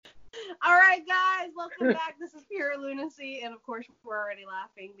right, guys, welcome back. This is Pure Lunacy, and of course, we're already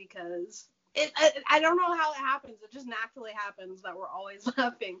laughing because I don't know how it happens. It just naturally happens that we're always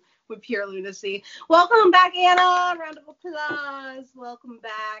laughing with Pure Lunacy. Welcome back, Anna. Round of applause. Welcome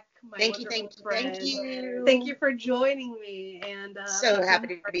back, my Thank you. Thank you for joining me. And so happy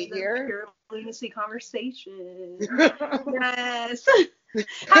to be here. Pure Lunacy conversation. Yes.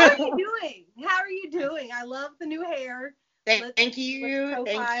 How are you doing? I love the new hair. Thank you.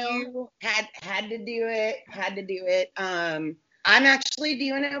 Had to do it. I'm actually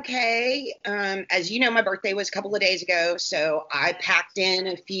doing okay. As you know, my birthday was a couple of days ago, so I packed in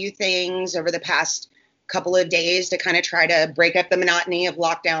a few things over the past couple of days to kind of try to break up the monotony of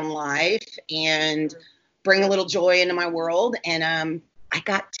lockdown life and bring a little joy into my world. And I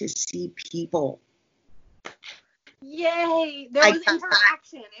got to see people. Yay! There was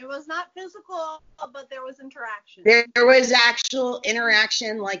interaction. It was not physical, but there was interaction. There was actual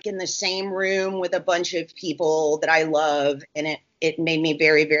interaction, like in the same room with a bunch of people that I love, and it made me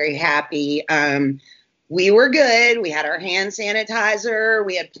very, very happy. We were good. We had our hand sanitizer.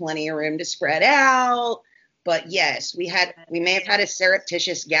 We had plenty of room to spread out. But yes, we may have had a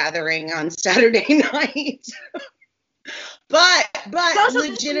surreptitious gathering on Saturday night. But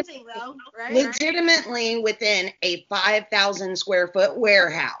legitimately within a 5,000 square foot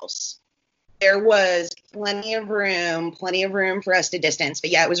warehouse, there was plenty of room for us to distance. But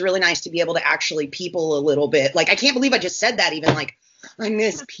yeah, it was really nice to be able to actually people a little bit. Like, I can't believe I just said that even. Like, I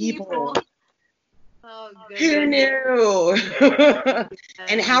miss people. Oh, who knew?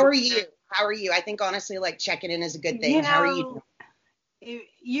 And how are you? I think honestly, like, checking in is a good thing. How are you?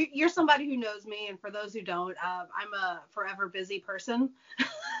 You're somebody who knows me, and for those who don't, I'm a forever busy person.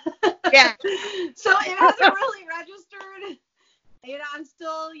 Yeah. So it hasn't really registered. I'm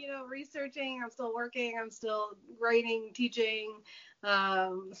still, researching. I'm still working. I'm still writing, teaching.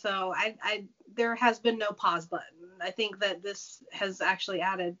 So I there has been no pause button. I think that this has actually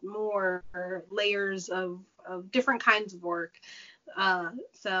added more layers of different kinds of work.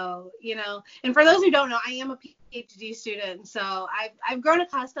 So, and for those who don't know, I am a PhD student, so I've grown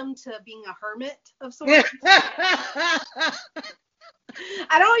accustomed to being a hermit of sorts. I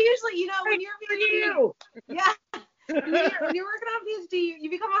don't usually, when you're a PhD, when you're working on a PhD, you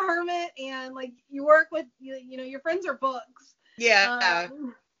become a hermit, and like you work with, your friends are books. Yeah.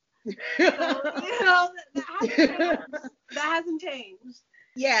 So, that hasn't changed.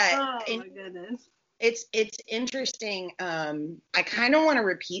 Yeah. Oh my goodness. It's interesting. I kind of want to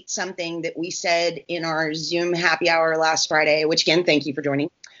repeat something that we said in our Zoom happy hour last Friday, which again, thank you for joining.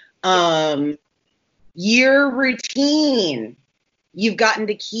 Your routine. You've gotten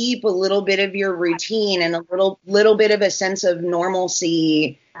to keep a little bit of your routine and a little bit of a sense of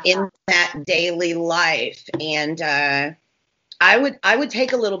normalcy in that daily life. And I would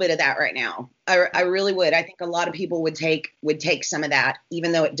take a little bit of that right now. I really would. I think a lot of people would take some of that,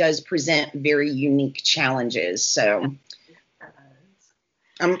 even though it does present very unique challenges. So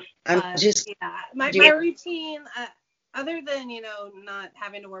I'm just my routine. Other than, not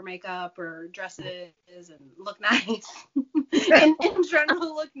having to wear makeup or dresses and look nice, and in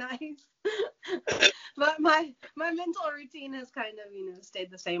general look nice, but my mental routine has kind of,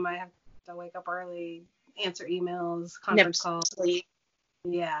 stayed the same. I have to wake up early, answer emails, conference calls. Sleep.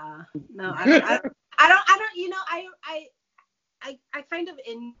 Yeah. No, I don't, I kind of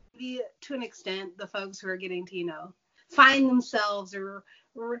envy, to an extent, the folks who are getting to, find themselves or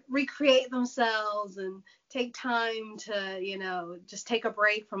recreate themselves and take time to, just take a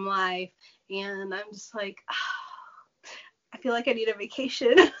break from life. And I'm just like, I feel like I need a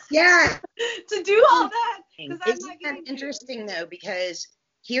vacation. Yeah. to do all that. Isn't that interesting though? Because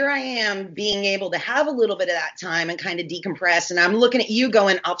here I am being able to have a little bit of that time and kind of decompress. And I'm looking at you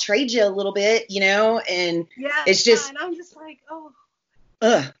going, I'll trade you a little bit, and it's just, and I'm just like,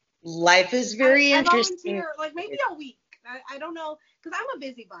 life is very interesting. Volunteer, like maybe a week. I don't know, because I'm a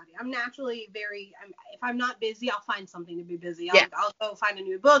busybody. I'm naturally if I'm not busy, I'll find something to be busy. I'll go find a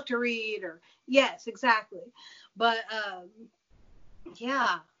new book to read, or yes, exactly. But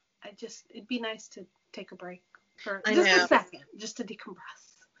it'd be nice to take a break for just a second, just to decompress.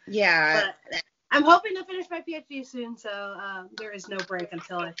 Yeah. But I'm hoping to finish my PhD soon, so there is no break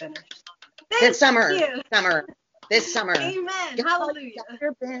until I finish. This summer. This summer. Amen. Hallelujah.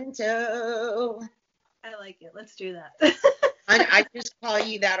 Dr. Bento. I like it. Let's do that. I just call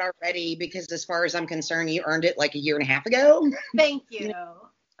you that already because, as far as I'm concerned, you earned it like a year and a half ago. Thank you.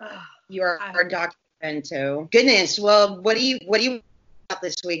 You are our Dr. Bento. Goodness. Well, what do you about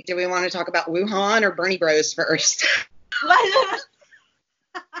this week? Do we want to talk about Wuhan or Bernie Bros first? Let's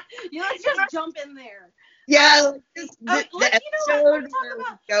just jump in there. Yeah. Let's talk about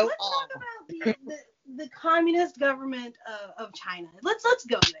the communist government of China. Let's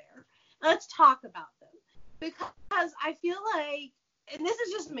go there. Let's talk about them, because I feel like, and this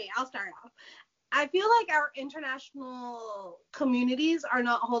is just me, I'll start off. I feel like our international communities are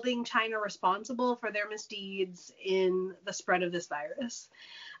not holding China responsible for their misdeeds in the spread of this virus.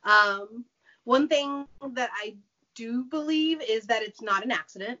 One thing that I do believe is that it's not an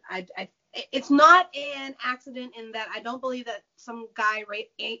accident. It's not an accident in that I don't believe that some guy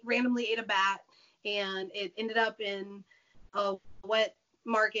randomly ate a bat and it ended up in a wet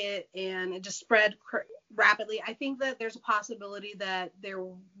market and it just spread rapidly. I think that there's a possibility that there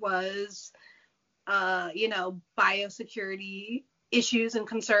was, biosecurity issues and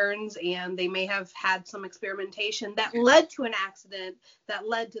concerns, and they may have had some experimentation that led to an accident that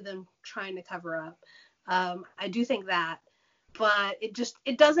led to them trying to cover up. I do think that, but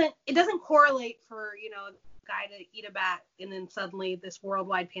it doesn't correlate for, a guy to eat a bat and then suddenly this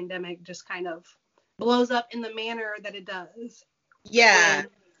worldwide pandemic just kind of blows up in the manner that it does. Yeah.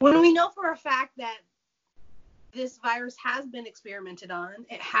 When we know for a fact that this virus has been experimented on,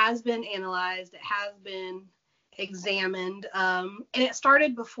 it has been analyzed, it has been examined, and it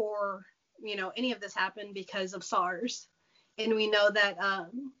started before, any of this happened because of SARS. And we know that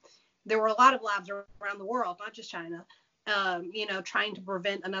there were a lot of labs around the world, not just China, trying to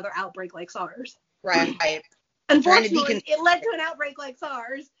prevent another outbreak like SARS. Right. Unfortunately, it led to an outbreak like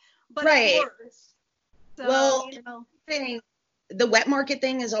SARS, but it's worse. So, well, the wet market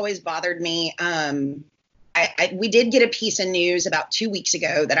thing has always bothered me. We did get a piece of news about 2 weeks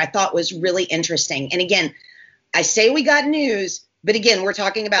ago that I thought was really interesting. And again, I say we got news, but again, we're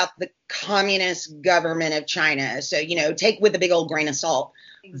talking about the communist government of China. So, take with a big old grain of salt.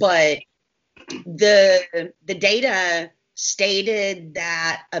 Exactly. But the data stated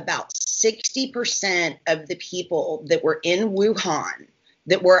that about 60% of the people that were in Wuhan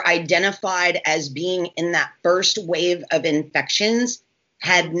that were identified as being in that first wave of infections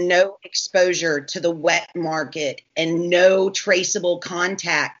had no exposure to the wet market and no traceable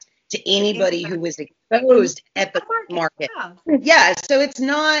contact to anybody who was exposed at the market. Yeah, so that's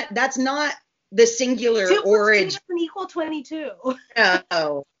not the singular 2 + 2 origin. doesn't equal 22.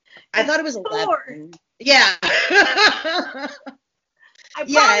 No, I thought it was 11. 4. Yeah. I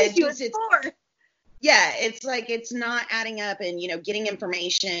promise you, it's 4. Yeah, it's like it's not adding up, and getting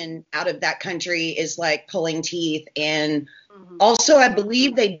information out of that country is like pulling teeth. And also, I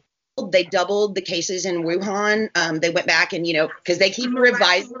believe they doubled the cases in Wuhan. They went back and because they keep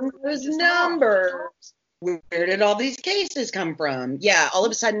revising those numbers. Where did all these cases come from? Yeah, all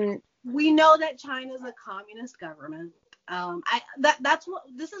of a sudden we know that China's a communist government.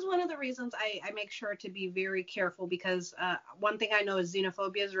 This is one of the reasons I make sure to be very careful, because one thing I know is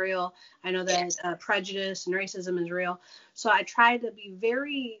xenophobia is real. I know that prejudice and racism is real. So I try to be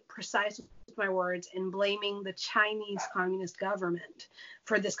very precise with my words in blaming the Chinese communist government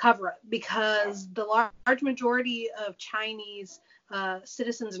for this cover-up, because the large majority of Chinese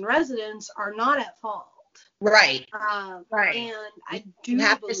citizens and residents are not at fault. Right. Right. And I do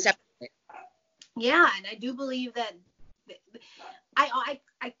have believe, to separate. Yeah, and I do believe that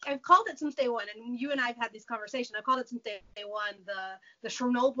I've called it since day one, and you and I have had this conversation. I've called it since day one the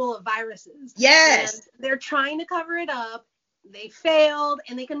Chernobyl of viruses. Yes. And they're trying to cover it up. They failed,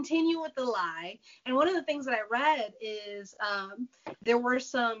 and they continue with the lie. And one of the things that I read is there were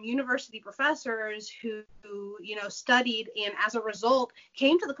some university professors who studied, and as a result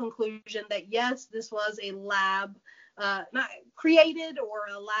came to the conclusion that yes, this was a lab not created or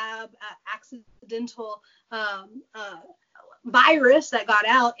a lab accidental virus that got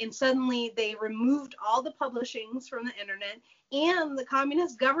out, and suddenly they removed all the publishings from the internet, and the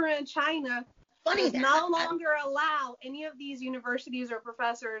communist government of China does no longer allow any of these universities or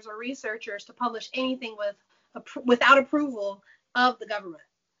professors or researchers to publish anything without approval of the government.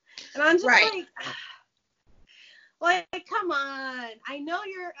 And I'm just like, come on. I know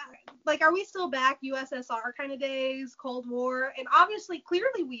you're like, are we still back USSR kind of days, Cold War? And obviously,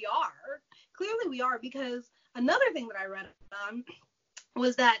 clearly we are, because another thing that I read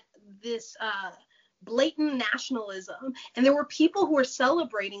was that this blatant nationalism, and there were people who were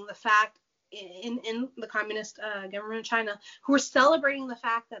celebrating the fact in the communist government of China who were celebrating the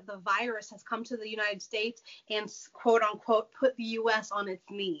fact that the virus has come to the United States and quote unquote put the U.S. on its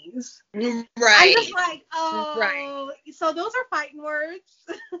knees. Right. I'm just like, so those are fighting words.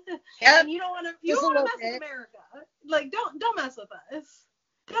 Yep. And you don't want to mess with America. Like, don't mess with us.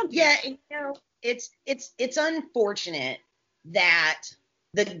 Don't do that. It's unfortunate that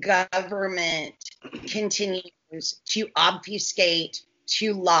the government continues to obfuscate,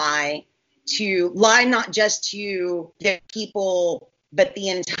 to lie not just to the people but the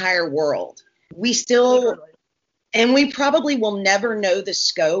entire world. We still, Literally. and we probably will never know the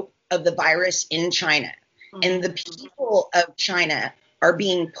scope of the virus in China. And the people of China are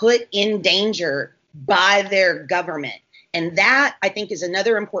being put in danger by their government. And that, I think, is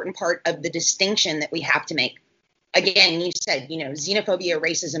another important part of the distinction that we have to make. Again, you said, xenophobia,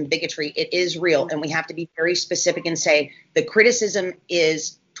 racism, bigotry, it is real. And we have to be very specific and say the criticism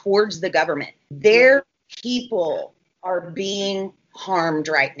is towards the government. Their people are being harmed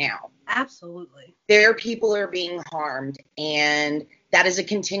right now. Absolutely. Their people are being harmed. And that is a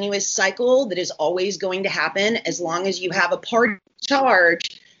continuous cycle that is always going to happen as long as you have a party in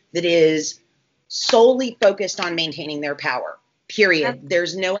charge that is solely focused on maintaining their power, period.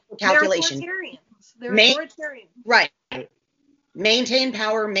 There's no calculation. They're authoritarians. Right. Maintain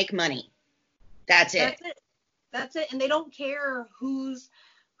power, make money. That's it. That's it. And they don't care who's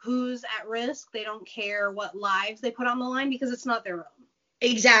at risk. They don't care what lives they put on the line because it's not their own.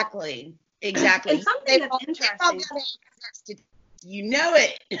 Exactly. And something that's interesting. You know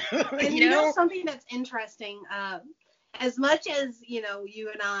it. And you know something that's interesting, as much as, you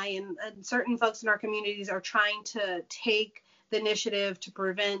and I and certain folks in our communities are trying to take the initiative to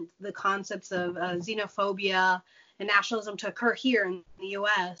prevent the concepts of xenophobia and nationalism to occur here in the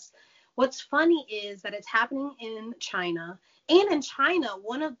U.S., what's funny is that it's happening in China. And in China,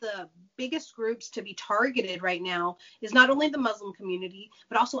 one of the biggest groups to be targeted right now is not only the Muslim community,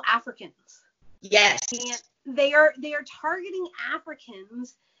 but also Africans. Yes. And they are targeting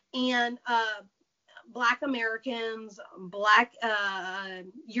Africans and Black Americans, Black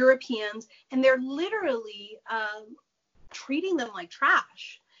Europeans, and they're literally treating them like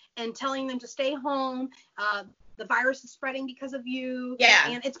trash and telling them to stay home. The virus is spreading because of you. Yeah.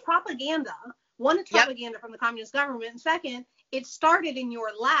 And it's propaganda. One, it's propaganda from the communist government. And second, it started in your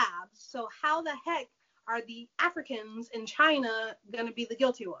labs. So how the heck are the Africans in China going to be the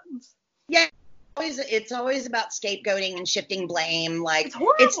guilty ones? Yeah. It's always about scapegoating and shifting blame. Like it's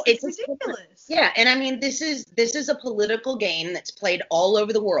horrible. It's ridiculous. Yeah, and I mean this is a political game that's played all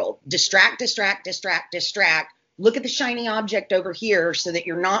over the world. Distract. Look at the shiny object over here so that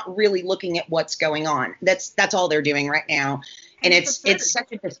you're not really looking at what's going on. That's all they're doing right now. And it's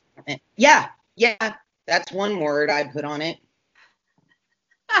such a disappointment. Yeah, that's one word I'd put on it.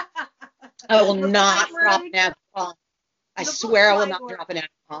 I will not drop an F-bomb. I swear I will not drop an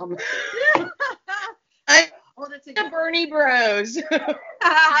F-bomb. That's the Bernie Bros.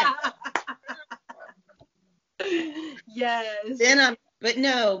 Yes. Then but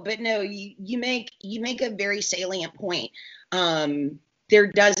no, you make a very salient point. There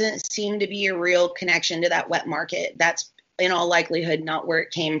doesn't seem to be a real connection to that wet market. That's in all likelihood not where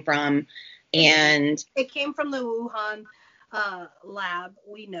it came from. And it came from the Wuhan lab.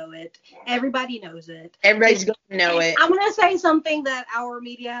 We know it. Everybody knows it. Everybody's going to know it. I'm going to say something that our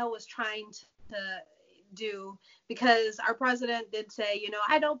media was trying to do, because our president did say,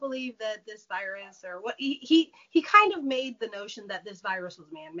 I don't believe that this virus or what he kind of made the notion that this virus was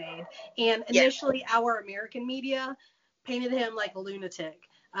man-made. And initially our American media painted him like a lunatic.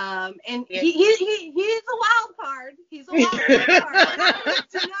 And he's a wild card. He's a wild card. I'm not going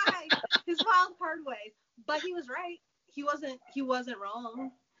to deny his wild card ways, but he was right. He wasn't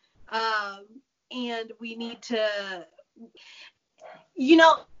wrong. And we need to,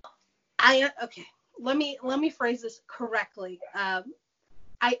 okay. Let me phrase this correctly.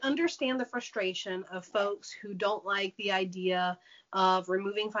 I understand the frustration of folks who don't like the idea of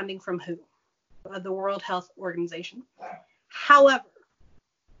removing funding from WHO, the World Health Organization. However,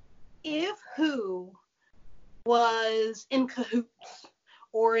 if WHO was in cahoots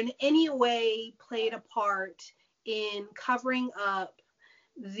or in any way played a part in covering up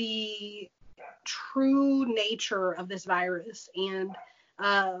the true nature of this virus and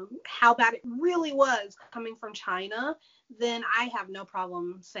how bad it really was coming from China, then I have no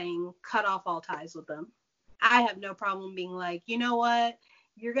problem saying cut off all ties with them. I have no problem being like, you know what,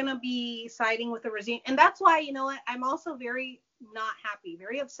 you're going to be siding with the regime. And that's why, I'm also very not happy,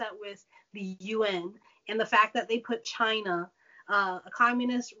 very upset with the UN and the fact that they put China, a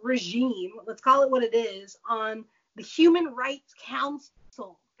communist regime, let's call it what it is, on the Human Rights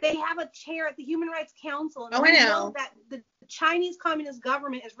Council. They have a chair at the Human Rights Council. And I know that the Chinese Communist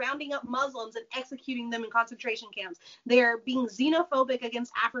government is rounding up Muslims and executing them in concentration camps. They're being xenophobic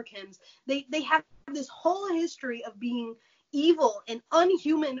against Africans. They have this whole history of being evil and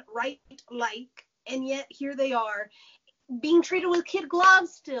unhuman right-like, and yet here they are being treated with kid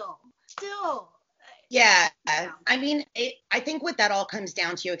gloves still. Yeah, I mean, I think what that all comes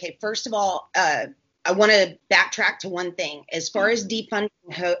down to, okay, first of all, I want to backtrack to one thing. As far as defunding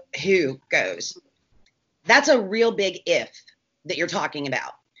WHO goes, that's a real big if. that you're talking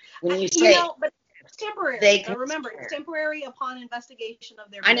about. When you You say, know, but it's temporary. they But remember, it's consider. temporary upon investigation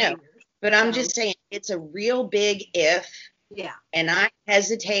of their I know, behaviors. but I'm So, just saying it's a real big if, yeah. and I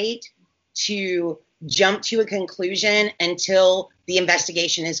hesitate to jump to a conclusion until the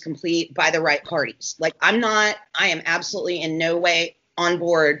investigation is complete by the right parties. Like, I am absolutely in no way on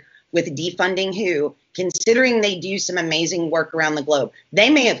board with defunding WHO, considering they do some amazing work around the globe. They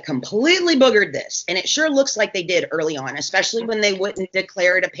may have completely boogered this, and it sure looks like they did early on, especially when they wouldn't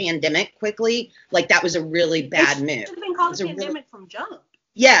declare it a pandemic quickly. Like, that was a really bad move. It should have been called a pandemic from jump.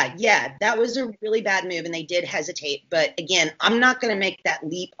 Yeah, that was a really bad move, and they did hesitate. But again, I'm not going to make that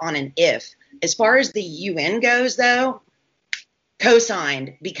leap on an if. As far as the UN goes, though,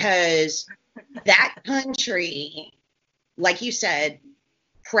 co-signed, because that country, like you said,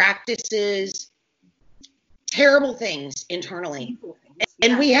 practices terrible things internally.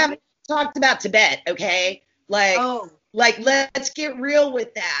 And we haven't talked about Tibet, okay? Like let's get real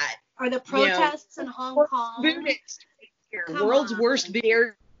with that. Are the protests in Hong Kong? Buddhist world's worst,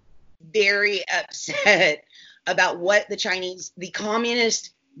 very, very upset about what the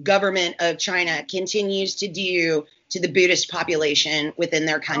communist government of China continues to do to the Buddhist population within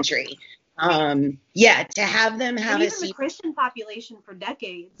their country. To have them have and even the Christian population for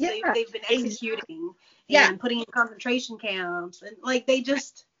decades. They've been executing and putting in concentration camps, and like they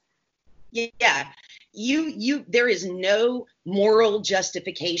just there is no moral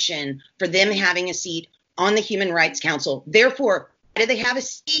justification for them having a seat on the Human Rights Council. Therefore, why do they have a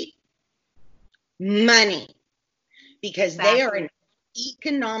seat? Money. Because they are an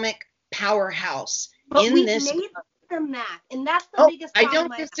economic powerhouse but in this. Made them that, and that's the biggest problem. I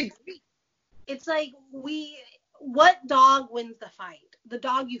don't disagree. It's like what dog wins the fight? The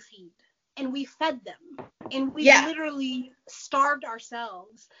dog you feed. And we fed them. And we literally starved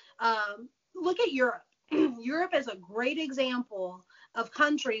ourselves. Look at Europe. Europe is a great example of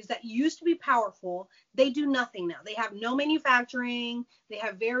countries that used to be powerful. They do nothing now. They have no manufacturing. They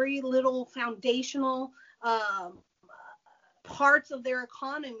have very little foundational parts of their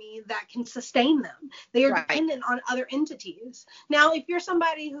economy that can sustain them. They are dependent on other entities. Now, if you're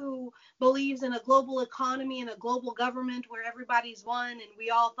somebody who believes in a global economy and a global government where everybody's one and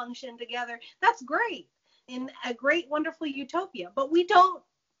we all function together, that's great. In a great, wonderful utopia. But we don't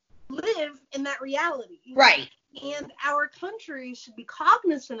live in that reality. Right. And our country should be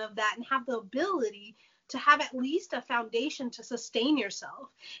cognizant of that and have the ability to have at least a foundation to sustain yourself.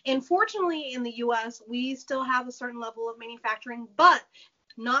 And fortunately, in the U.S., we still have a certain level of manufacturing, but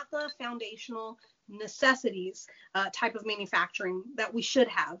not the foundational necessities type of manufacturing that we should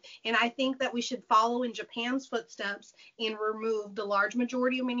have. And I think that we should follow in Japan's footsteps and remove the large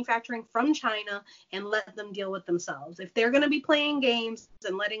majority of manufacturing from China and let them deal with themselves. If they're going to be playing games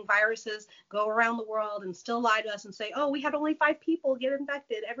and letting viruses go around the world and still lie to us and say, oh, we had only 5 people get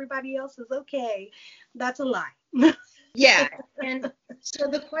infected, everybody else is okay, that's a lie. Yeah. And so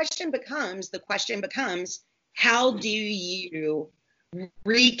the question becomes, how do you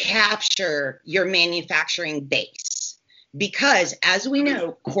recapture your manufacturing base? Because as we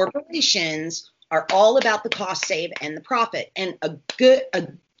know, corporations are all about the cost save and the profit. And a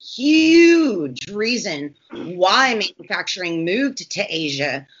huge reason why manufacturing moved to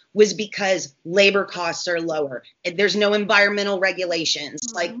Asia was because labor costs are lower. There's no environmental regulations.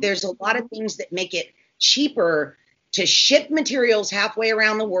 Mm-hmm. Like there's a lot of things that make it cheaper to ship materials halfway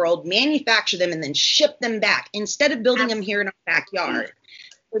around the world, manufacture them, and then ship them back instead of building them here in our backyard.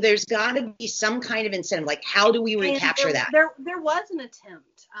 So there's got to be some kind of incentive. Like, how do we recapture that? There was an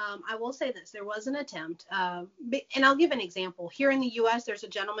attempt. I will say this. There was an attempt. And I'll give an example. Here in the U.S., there's a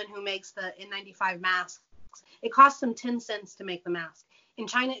gentleman who makes the N95 masks. It costs him 10 cents to make the mask. In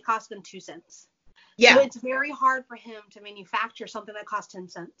China, it costs them 2 cents. Yeah. So it's very hard for him to manufacture something that costs 10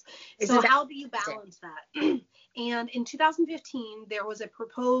 cents. So how do you balance that? And in 2015, there was a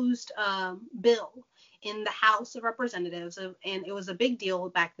proposed bill in the House of Representatives, and it was a big deal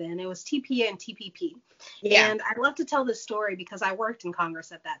back then. It was TPA and TPP. Yeah. And I'd love to tell this story because I worked in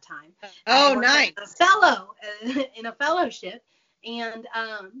Congress at that time. Oh, nice. In a fellowship. And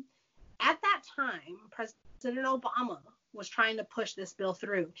at that time, President Obama was trying to push this bill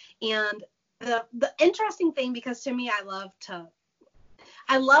through. And the interesting thing, because to me, I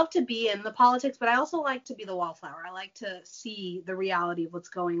love to be in the politics, but I also like to be the wallflower. I like to see the reality of what's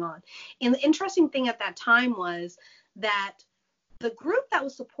going on. And the interesting thing at that time was that the group that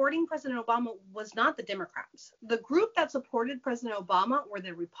was supporting President Obama was not the Democrats. The group that supported President Obama were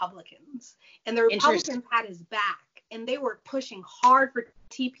the Republicans. And the Republicans had his back. and they were pushing hard for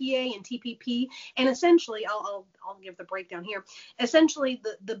TPA and TPP. And essentially, I'll give the breakdown here. Essentially,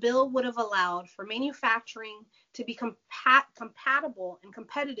 the bill would have allowed for manufacturing to be compatible and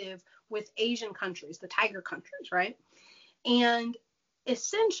competitive with Asian countries, the tiger countries, right? And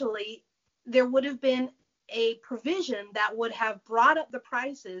essentially, there would have been a provision that would have brought up the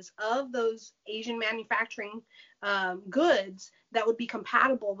prices of those Asian manufacturing goods that would be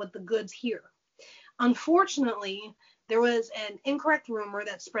compatible with the goods here. Unfortunately, there was an incorrect rumor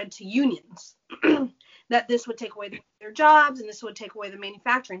that spread to unions that this would take away their jobs and this would take away the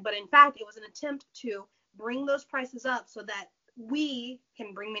manufacturing. But in fact, it was an attempt to bring those prices up so that we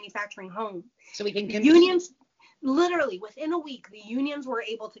can bring manufacturing home. So we can compete. Unions, literally within a week, the unions were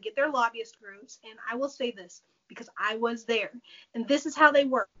able to get their lobbyist groups. And I will say this because I was there. And this is how they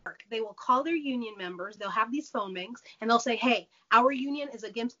work. They will call their union members. They'll have these phone banks and they'll say, hey, our union is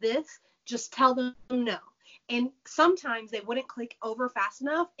against this. Just tell them no. And sometimes they wouldn't click over fast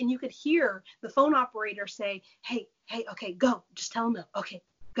enough. And you could hear the phone operator say, hey, okay, go. Just tell them no. Okay,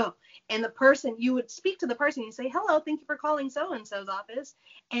 go. And the person, you would speak to the person and say, hello, thank you for calling so-and-so's office.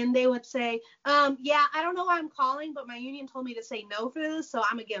 And they would say, yeah, I don't know why I'm calling, but my union told me to say no for this, so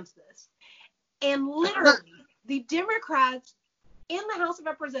I'm against this. And literally, the Democrats in the House of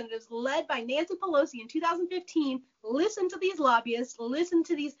Representatives, led by Nancy Pelosi in 2015, listened to these lobbyists, listened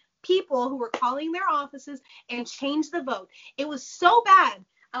to these people who were calling their offices, and changed the vote. It was so bad.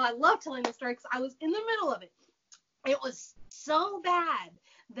 I love telling the story because I was in the middle of it. It was so bad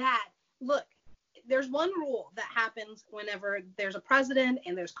that, look, there's one rule that happens whenever there's a president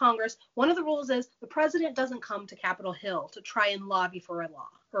and there's Congress. One of the rules is the president doesn't come to Capitol Hill to try and lobby for a law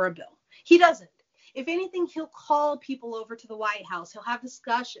or a bill. He doesn't. If anything, he'll call people over to the White House. He'll have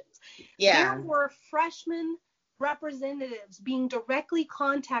discussions. Yeah. There were freshman representatives being directly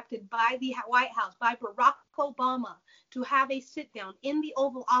contacted by the White House, by Barack Obama, to have a sit down in the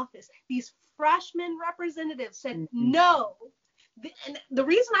Oval Office. These freshman representatives said no. And the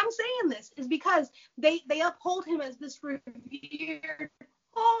reason I'm saying this is because they uphold him as this revered,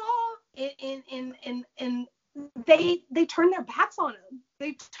 and they turned their backs on him.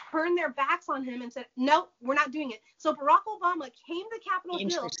 They turned their backs on him and said, no, we're not doing it. So Barack Obama came to Capitol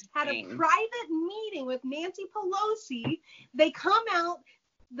Hill, had a private meeting with Nancy Pelosi. They come out,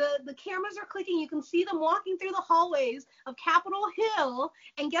 the cameras are clicking. You can see them walking through the hallways of Capitol Hill.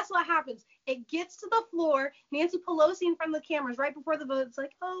 And guess what happens? It gets to the floor. Nancy Pelosi in front of the cameras right before the vote. It's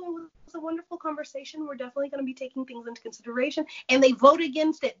like, oh, it was a wonderful conversation. We're definitely going to be taking things into consideration. And they vote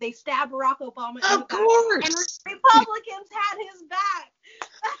against it. They stab Barack Obama in the back. Course. And Republicans had his back.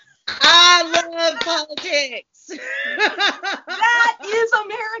 I love politics. That is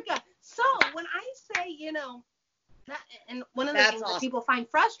America. So when I say, that, and one of the things that people find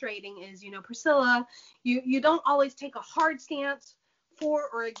frustrating is, Priscilla, you don't always take a hard stance for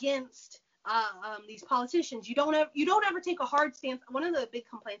or against these politicians. You don't ever take a hard stance. One of the big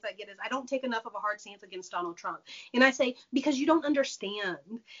complaints I get is I don't take enough of a hard stance against Donald Trump. And I say, because you don't understand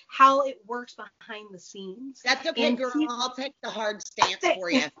how it works behind the scenes. That's okay, girl. I'll take the hard stance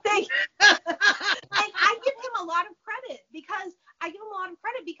for you. Thank you. And I give him a lot of credit because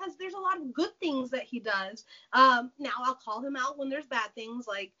there's a lot of good things that he does. Now I'll call him out when there's bad things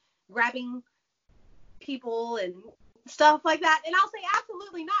like grabbing people and stuff like that. And I'll say,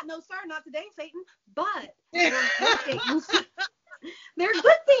 absolutely not. No, sir, not today, Satan. But there are good things. There are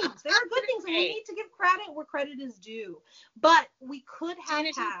good things. And we need to give credit where credit is due. But we could have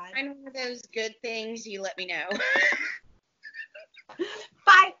had. Find one of those good things, you let me know.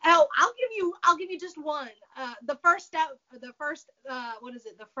 I'll give you just one. The First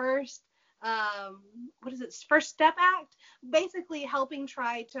Step Act, basically helping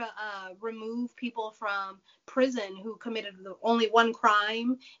try to remove people from prison who committed only one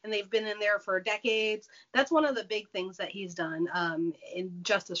crime and they've been in there for decades. That's one of the big things that he's done in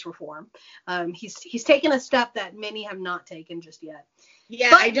justice reform. He's taken a step that many have not taken just yet. Yeah,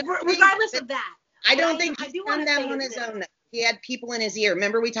 but regardless of that, I don't think he's done that on his own. He had people in his ear.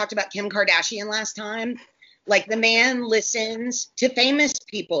 Remember we talked about Kim Kardashian last time? Like the man listens to famous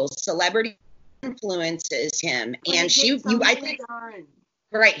people, celebrity influences him, and I think.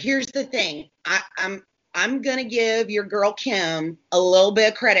 Right, here's the thing. I'm gonna give your girl Kim a little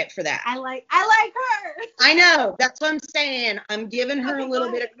bit of credit for that. I like her. I know. That's what I'm saying. I'm giving her a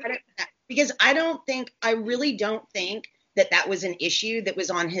little bit of credit for that because I really don't think that was an issue that was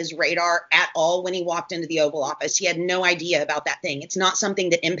on his radar at all when he walked into the Oval Office. He had no idea about that thing. It's not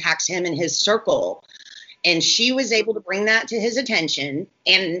something that impacts him and his circle. And she was able to bring that to his attention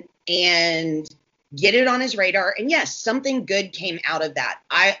and get it on his radar. And yes, something good came out of that.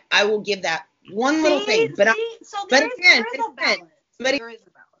 I will give that One little thing. But there is a balance. There is a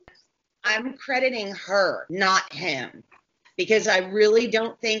balance. I'm crediting her, not him, because I really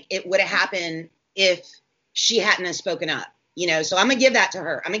don't think it would have happened if she hadn't have spoken up. You know, so I'm gonna give that to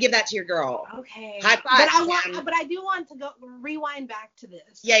her. I'm gonna give that to your girl. Okay. High five. But I do want to rewind back to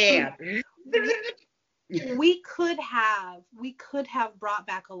this. Yeah. We could have brought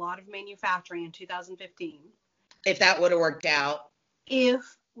back a lot of manufacturing in 2015 if that would have worked out.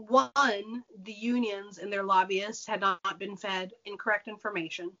 If one, the unions and their lobbyists had not been fed incorrect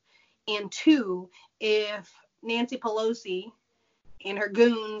information, and two, if Nancy Pelosi and her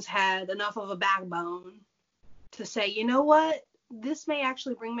goons had enough of a backbone to say, you know what, this may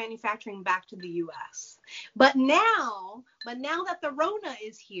actually bring manufacturing back to the U.S. But now that the Rona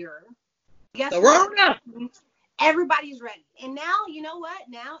is here, guess what? Everybody's ready. And now, you know what?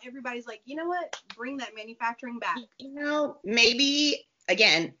 Now everybody's like, you know what? Bring that manufacturing back. You know, maybe,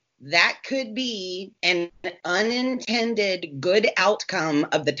 again, that could be an unintended good outcome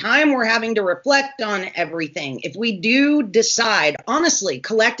of the time we're having to reflect on everything. If we do decide, honestly,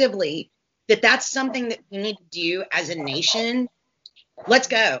 collectively, that that's something that we need to do as a nation, let's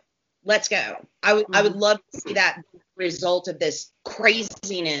go. I would love to see that result of this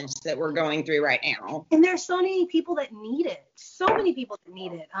craziness that we're going through right now. And there's so many people that need it.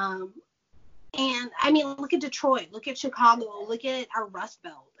 And I mean, look at Detroit, look at Chicago, look at our Rust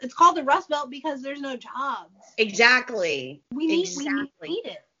Belt. It's called the Rust Belt because there's no jobs. Exactly. We need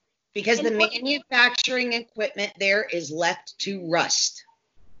it. Because the manufacturing equipment there is left to rust.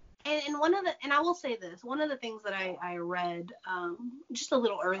 And I will say this, one of the things that I read just a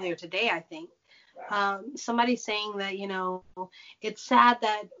little earlier today, I think, somebody saying that, you know, it's sad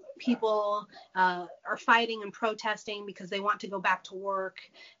that people are fighting and protesting because they want to go back to work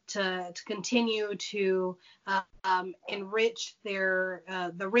to continue to enrich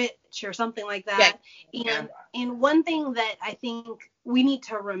the rich or something like that. Yeah. And one thing that I think we need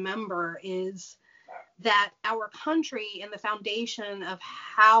to remember is that our country and the foundation of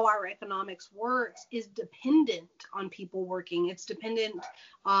how our economics works is dependent on people working. It's dependent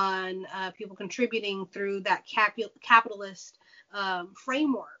on people contributing through that capitalist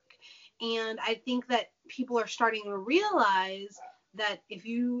framework. And I think that people are starting to realize that if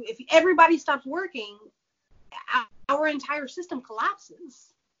everybody stops working, our entire system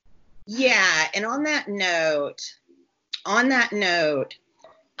collapses. Yeah, and on that note,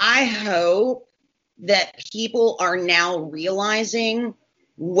 I hope that people are now realizing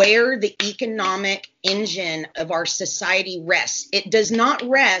where the economic engine of our society rests. It does not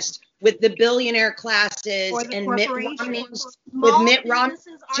rest with the billionaire classes and Mitt Romney's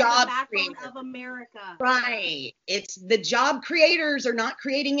job creators of America. Right. It's the job creators are not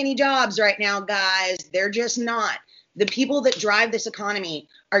creating any jobs right now, guys. They're just not. The people that drive this economy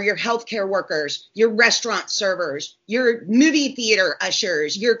are your healthcare workers, your restaurant servers, your movie theater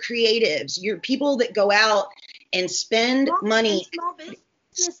ushers, your creatives, your people that go out and spend money.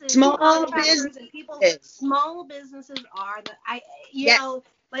 Small businesses are you know,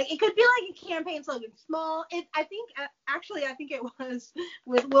 like it could be like a campaign slogan. I think it was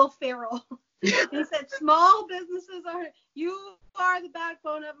with Will Ferrell. He said, "Small businesses are the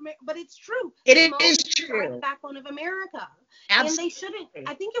backbone of America," but it's true. It is true. Are the backbone of America, Absolutely. And they shouldn't.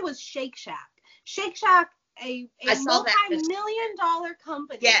 I think it was Shake Shack. Shake Shack, a multi-million-dollar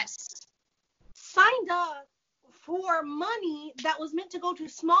company, yes, signed up for money that was meant to go to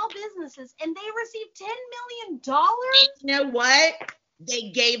small businesses, and they received $10 million. You know what? They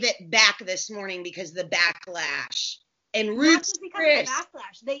gave it back this morning because of the backlash. And Ruth's Chris. Of the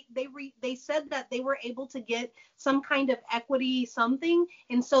backlash. They said that they were able to get some kind of equity something,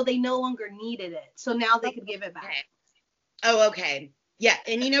 and so they no longer needed it. So now they could give it back. Okay. Oh, okay. Yeah,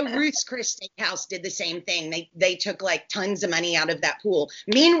 and you know, Ruth's Chris Steakhouse did the same thing. They took like tons of money out of that pool.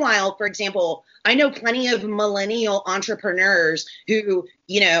 Meanwhile, for example, I know plenty of millennial entrepreneurs who,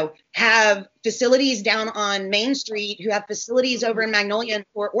 you know, have facilities down on Main Street, who have facilities over in Magnolia and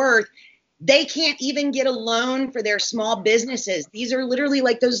Fort Worth. They can't even get a loan for their small businesses. These are literally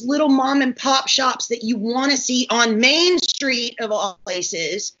like those little mom and pop shops that you want to see on Main Street of all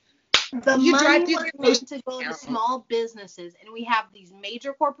places. The money was meant to go to small businesses, and we have these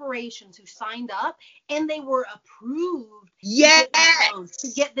major corporations who signed up, and they were approved to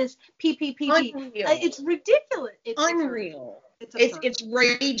get this PPP. It's ridiculous. It's unreal. It's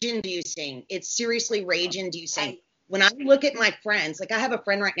rage-inducing. It's seriously rage-inducing. When I look at my friends, like I have a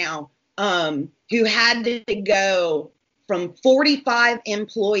friend right now who had to go from 45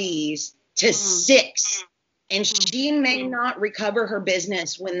 employees to 6. And she may not recover her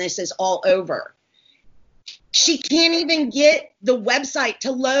business when this is all over. She can't even get the website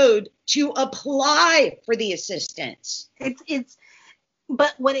to load to apply for the assistance.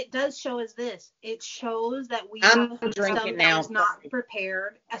 But what it does show is this. It shows that we have a system that was not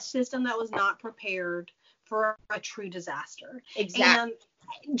prepared, for a true disaster. Exactly.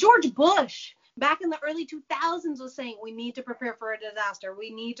 And George Bush, back in the early 2000s, was saying, we need to prepare for a disaster.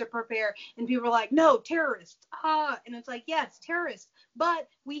 We need to prepare. And people are like, no, terrorists. And it's like, yes, terrorists. But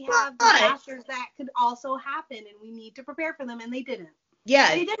we have disasters that could also happen, and we need to prepare for them. And they didn't.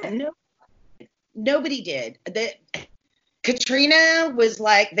 Yeah. They didn't. Nobody did. Katrina was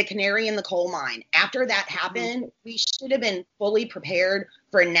like the canary in the coal mine. After that happened, we should have been fully prepared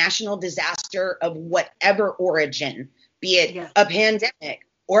for a national disaster of whatever origin, be it a pandemic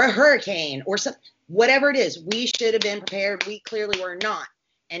or a hurricane or something, whatever it is. We should have been prepared. We clearly were not.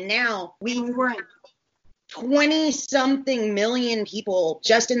 And now we weren't. 20-something million people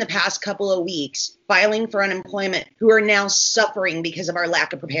just in the past couple of weeks filing for unemployment who are now suffering because of our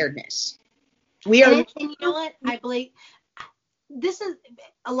lack of preparedness. And you know what? I believe this is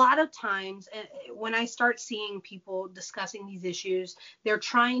a lot of times when I start seeing people discussing these issues, they're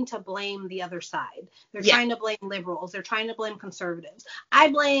trying to blame the other side. They're trying to blame liberals. They're trying to blame conservatives. I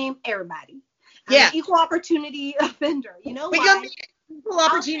blame everybody. I'm an equal opportunity offender. You know why? Equal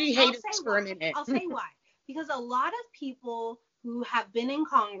opportunity haters for a minute. I'll say why. Because a lot of people who have been in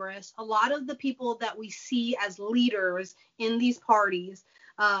Congress, a lot of the people that we see as leaders in these parties,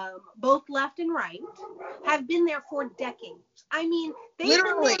 both left and right, have been there for decades. I mean, they've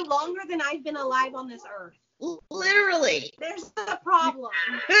been there longer than I've been alive on this earth. Literally. There's a problem.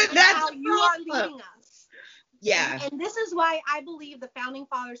 That's how you are leading us. Yeah. And this is why I believe the founding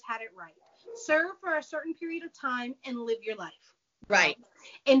fathers had it right. Serve for a certain period of time and live your life. Right.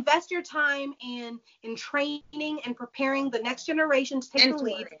 Invest your time in training and preparing the next generation to take the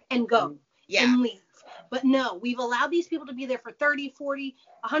lead and go and leave. But no, we've allowed these people to be there for 30, 40,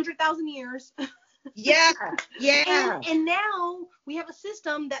 100,000 years. Yeah. And now we have a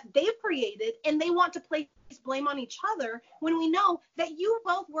system that they've created, and they want to place blame on each other when we know that you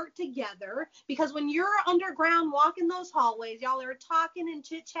both work together, because when you're underground walking those hallways, y'all are talking and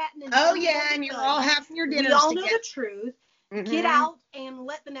chit-chatting. And you're all having your dinners together. We all know the truth. Get out and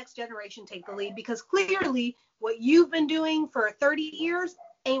let the next generation take the lead, because clearly what you've been doing for 30 years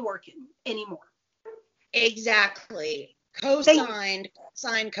ain't working anymore. Exactly. Co-signed.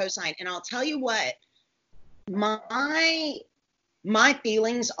 And I'll tell you what, my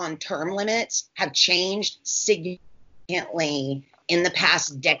feelings on term limits have changed significantly in the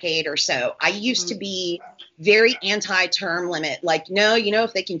past decade or so. I used to be very anti-term limit, like, no,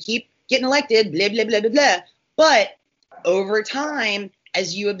 if they can keep getting elected, blah, blah, blah, blah, blah. But over time,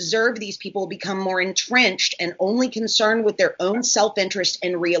 as you observe these people become more entrenched and only concerned with their own self-interest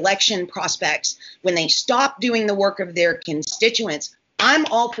and re-election prospects, when they stop doing the work of their constituents, I'm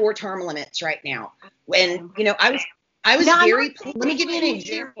all for term limits right now. When, I was very, let me give you an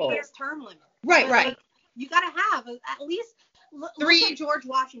example. Term limit. Right. Like, you got to have at least, look at George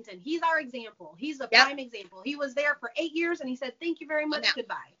Washington. He's our example. He's a prime example. He was there for 8 years and he said, thank you very much,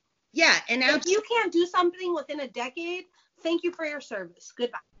 goodbye. Yeah, and if you can't do something within a decade, thank you for your service.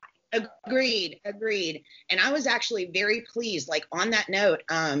 Goodbye. Agreed. And I was actually very pleased, like, on that note,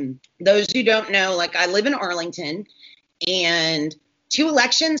 those who don't know, like, I live in Arlington, and 2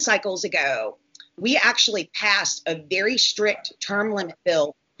 election cycles ago, we actually passed a very strict term limit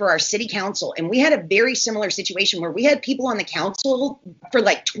bill for our city council. And we had a very similar situation where we had people on the council for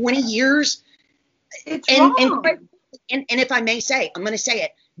like 20 years. It's wrong. And if I may say, I'm going to say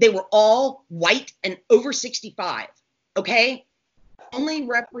it, they were all white and over 65, okay? Only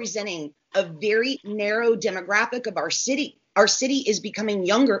representing a very narrow demographic of our city. Our city is becoming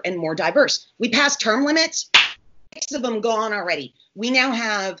younger and more diverse. We passed term limits, 6 of them gone already. We now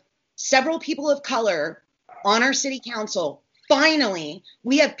have several people of color on our city council. Finally,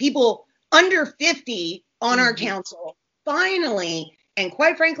 we have people under 50 on our council. Finally, and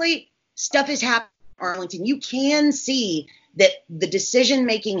quite frankly, stuff is happening in Arlington. You can see that the decision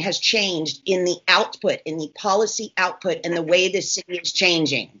making has changed in the output, in the policy output, and the way the city is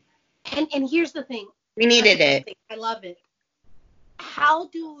changing. And here's the thing. We needed it. I love it. How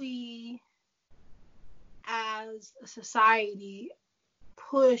do we, as a society,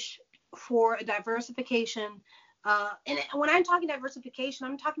 push for a diversification? And when I'm talking diversification,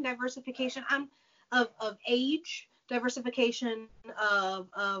 I'm talking diversification of age, diversification of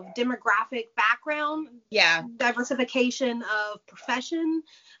demographic background, diversification of profession,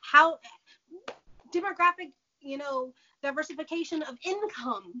 how demographic, diversification of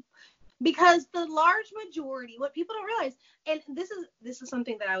income, Because the large majority, what people don't realize, and this is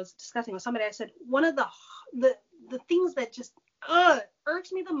something that I was discussing with somebody. I said one of the things that just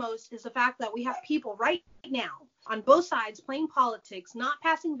irks me the most is the fact that we have people right now on both sides playing politics, not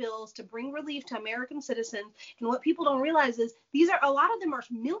passing bills to bring relief to American citizens. And what people don't realize is a lot of them are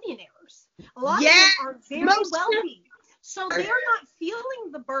millionaires. A lot of them are very wealthy. So they're not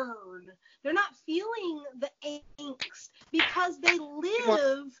feeling the burn. They're not feeling the angst because they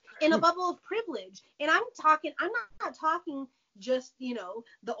live in a bubble of privilege. And I'm not talking just,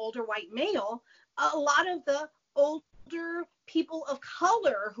 the older white male. A lot of the older people of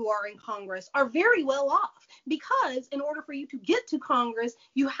color who are in Congress are very well off, because in order for you to get to Congress,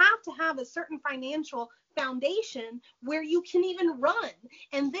 you have to have a certain financial foundation where you can even run.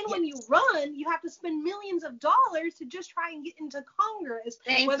 And then when you run, you have to spend millions of dollars to just try and get into Congress,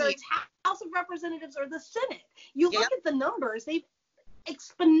 whether it's House of Representatives or the Senate. You look at the numbers, they've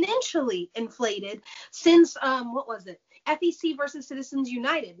exponentially inflated since what was it? FEC versus Citizens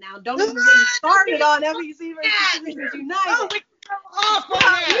United. Now, don't even get me started on FEC versus Citizens United. Oh, we go off on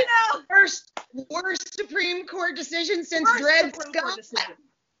that. Worst Supreme Court decision since Dred Scott.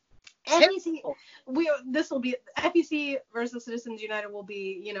 FEC, this will be FEC versus Citizens United will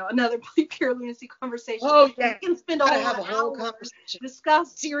be, another pure lunacy conversation. Oh, yeah. We can spend a whole conversation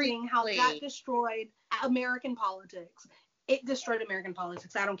discussing how that destroyed American politics. It destroyed American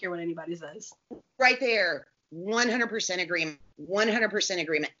politics. I don't care what anybody says. Right there. 100% agreement. 100%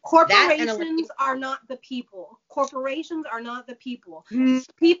 agreement. Corporations are not the people. Corporations are not the people.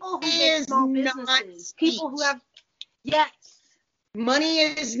 People who make small businesses. People who have, yes. Money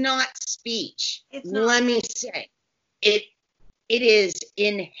is not speech. It's not. Let me say, it is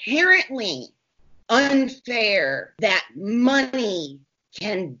inherently unfair that money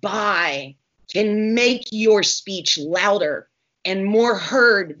can make your speech louder and more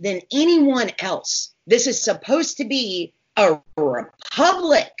heard than anyone else. This is supposed to be a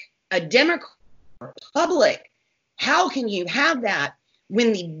republic, a democratic republic. How can you have that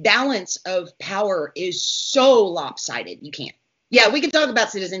when the balance of power is so lopsided? You can't. Yeah, we can talk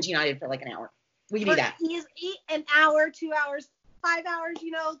about Citizens United for like an hour. We can do that. An hour, 2 hours, 5 hours,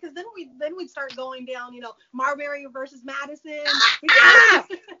 because then we'd start going down, Marbury versus Madison.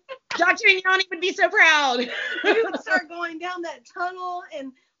 Dr. Ignani would be so proud. We would start going down that tunnel,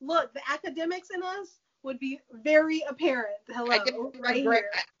 and look, the academics in us would be very apparent. Hello, right here.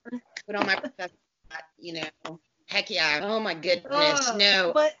 Put on my professor, heck yeah. Oh my goodness,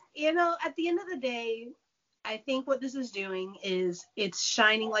 no. But at the end of the day, I think what this is doing is it's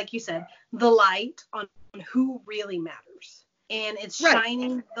shining, like you said, the light on who really matters. And it's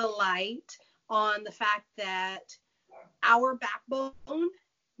shining the light on the fact that our backbone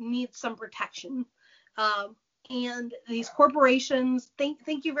needs some protection. And these corporations,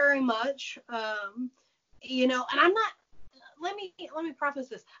 thank you very much. And I'm not, let me preface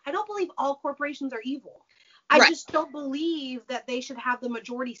this. I don't believe all corporations are evil. I just don't believe that they should have the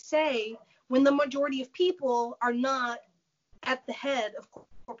majority say when the majority of people are not at the head of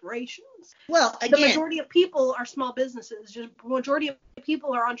corporations. Well, again, the majority of people are small businesses. The majority of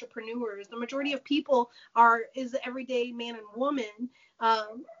people are entrepreneurs. The majority of people is the everyday man and woman.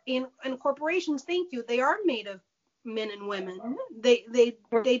 And corporations, thank you, they are made of men and women. They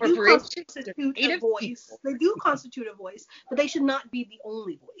do constitute a voice. They do constitute a voice, but they should not be the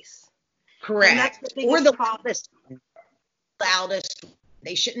only voice. Correct. Or the loudest.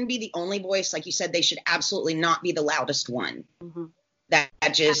 They shouldn't be the only voice. Like you said, they should absolutely not be the loudest one. Mm-hmm.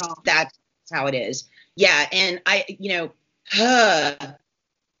 That's how it is. Yeah. And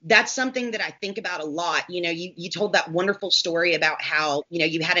that's something that I think about a lot. You told that wonderful story about how,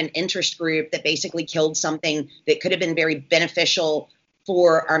 you had an interest group that basically killed something that could have been very beneficial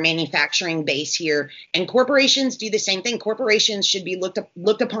for our manufacturing base here. And corporations do the same thing. Corporations should be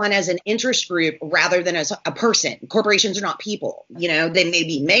looked upon as an interest group rather than as a person. Corporations are not people. They may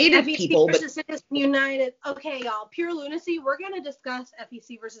be made of people. FEC versus Citizen United. Okay, y'all. Pure lunacy. We're going to discuss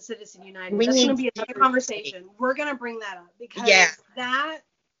FEC versus Citizen United. That's going to be another conversation. We're going to bring that up because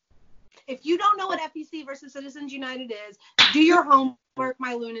if you don't know what FEC versus Citizens United is, do your homework,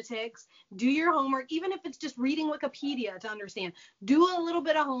 my lunatics. Do your homework, even if it's just reading Wikipedia to understand. Do a little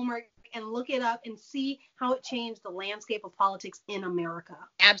bit of homework and look it up and see how it changed the landscape of politics in America.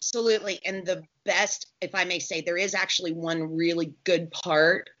 Absolutely. And the best, if I may say, there is actually one really good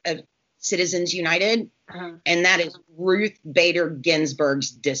part of Citizens United, and that is Ruth Bader Ginsburg's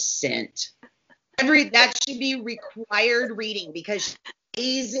dissent. That should be required reading because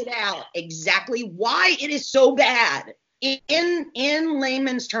lays it out exactly why it is so bad in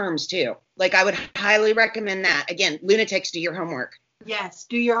layman's terms too. Like I would highly recommend that. Again, lunatics, do your homework. Yes,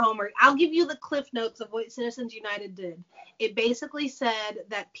 do your homework. I'll give you the cliff notes of what Citizens United did. It basically said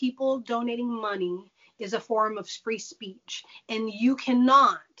that people donating money is a form of free speech, and you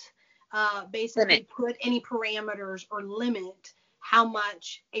cannot basically put any parameters or limit how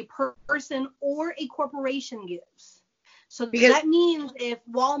much a person or a corporation gives. So that means if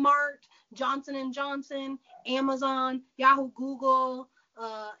Walmart, Johnson & Johnson, Amazon, Yahoo, Google,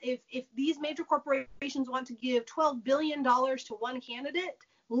 if these major corporations want to give $12 billion to one candidate,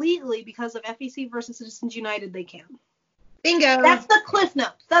 legally, because of FEC versus Citizens United, they can. Bingo. That's the cliff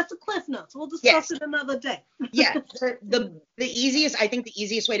notes. We'll discuss it another day. Yeah. The easiest, I think the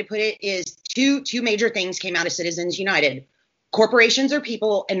easiest way to put it is two major things came out of Citizens United. Corporations are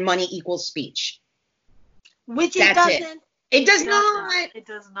people and money equals speech. Which it doesn't. It does not. It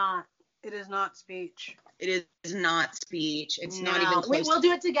does not. It is not speech. It is not speech. It's not even close. We'll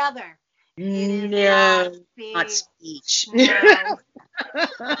do it together. No, not speech. No.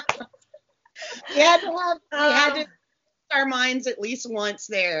 we had to use our minds at least once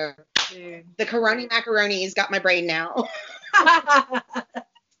there. Dude. The Coroni macaroni's got my brain now. I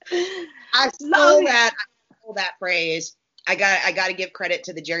stole that phrase. I got to give credit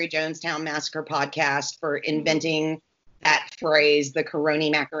to the Jerry Jonestown Massacre podcast for inventing that phrase, the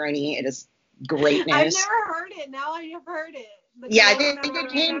Coroni macaroni. It is greatness. I've never heard it. Now I have heard it.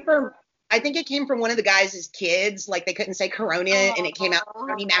 I think it came from one of the guys' kids. Like they couldn't say Corona, and it came out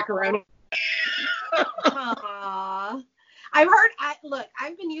Coroni macaroni.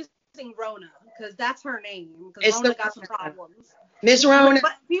 I've been using Rona because that's her name. Because Rona got some problems. Miss Rona.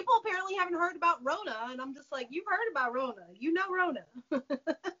 But people apparently haven't heard about Rona, and I'm just like, you've heard about Rona. You know Rona.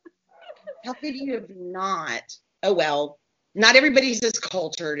 How could you have not? Oh, well, not everybody's as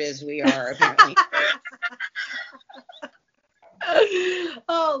cultured as we are, apparently.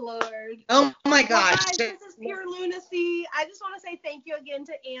 Oh, Lord. Oh, my gosh. Guys, this is pure lunacy. I just want to say thank you again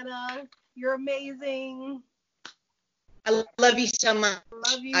to Anna. You're amazing. I love you so much.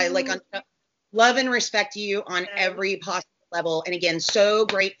 Love you. I love and respect you on every possible level. And again, so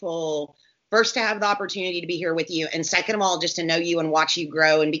grateful, first, to have the opportunity to be here with you. And second of all, just to know you and watch you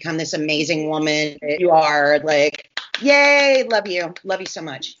grow and become this amazing woman that you are. Like, yay. Love you. Love you so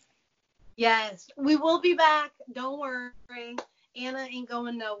much. Yes. We will be back. Don't worry. Anna ain't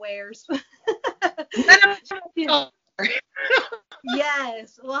going nowheres.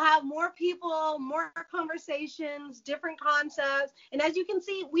 Yes, we'll have more people, more conversations, different concepts. And as you can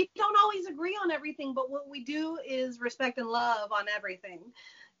see, we don't always agree on everything, but what we do is respect and love on everything.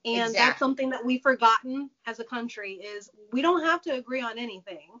 And That's something that we've forgotten as a country is we don't have to agree on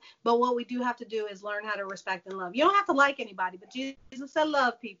anything, but what we do have to do is learn how to respect and love. You don't have to like anybody, but Jesus said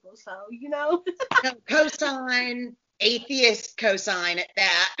love people. So, Cosign, atheist cosign at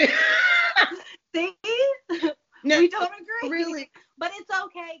that. See? No, we don't agree. Really. But it's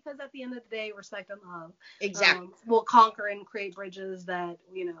okay because at the end of the day, respect and love. Exactly. Will conquer and create bridges that,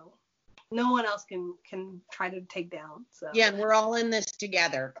 no one else can try to take down. So yeah, and we're all in this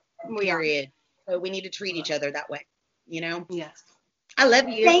together. Period. So we need to treat each other that way. Yes. I love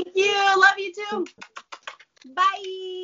you. Thank you. Love you too. Bye.